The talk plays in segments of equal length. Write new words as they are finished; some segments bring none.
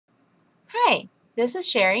Hi, this is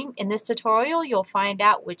Cheri. In this tutorial, you'll find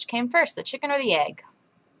out which came first, the chicken or the egg.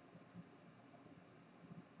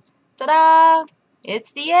 Ta-da!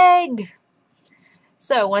 It's the egg!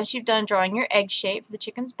 So once you've done drawing your egg shape for the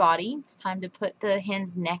chicken's body, it's time to put the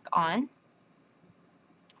hen's neck on,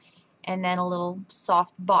 and then a little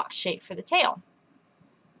soft box shape for the tail.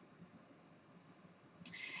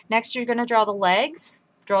 Next, you're going to draw the legs.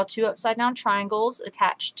 Draw 2 upside down triangles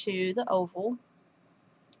attached to the oval.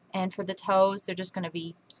 And for the toes, they're just going to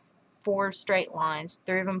be 4 straight lines,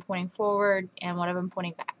 3 of them pointing forward and 1 of them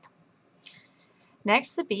pointing back.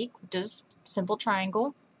 Next, the beak, just simple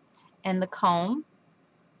triangle, and the comb,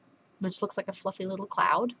 which looks like a fluffy little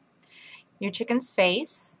cloud. Your chicken's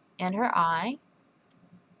face and her eye.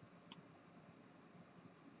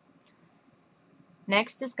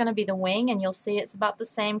 Next is going to be the wing, and you'll see it's about the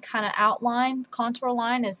same kind of outline, contour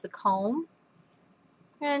line as the comb.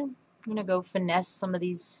 And I'm going to go finesse some of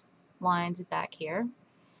these lines back here.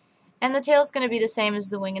 And the tail is going to be the same as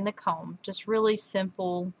the wing and the comb, just really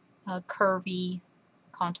simple, curvy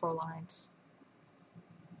contour lines.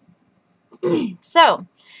 So,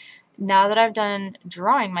 now that I've done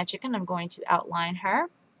drawing my chicken, I'm going to outline her.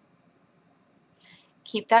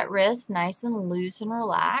 Keep that wrist nice and loose and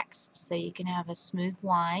relaxed so you can have a smooth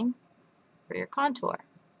line for your contour.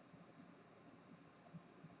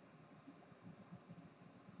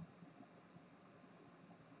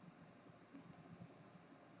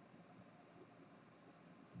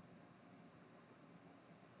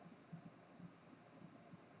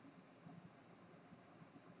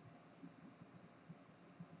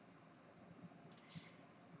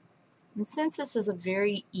 And since this is a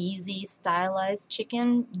very easy stylized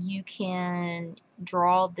chicken, you can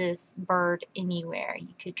draw this bird anywhere.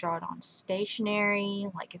 You could draw it on stationery,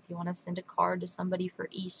 like if you want to send a card to somebody for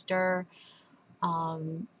Easter.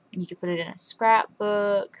 You could put it in a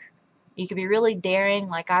scrapbook. You could be really daring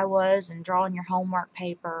like I was and draw on your homework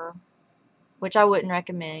paper, which I wouldn't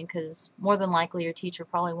recommend because more than likely your teacher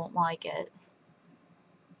probably won't like it.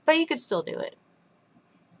 But you could still do it.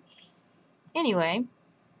 Anyway,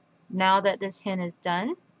 now that this hen is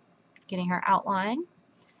done getting her outline,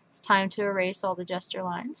 it's time to erase all the gesture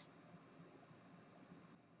lines.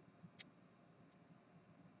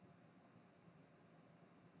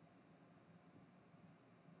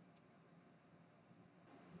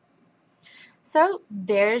 So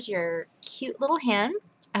there's your cute little hen.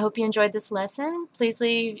 I hope you enjoyed this lesson. Please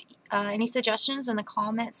leave any suggestions in the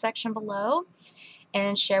comment section below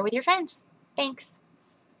and share with your friends. Thanks.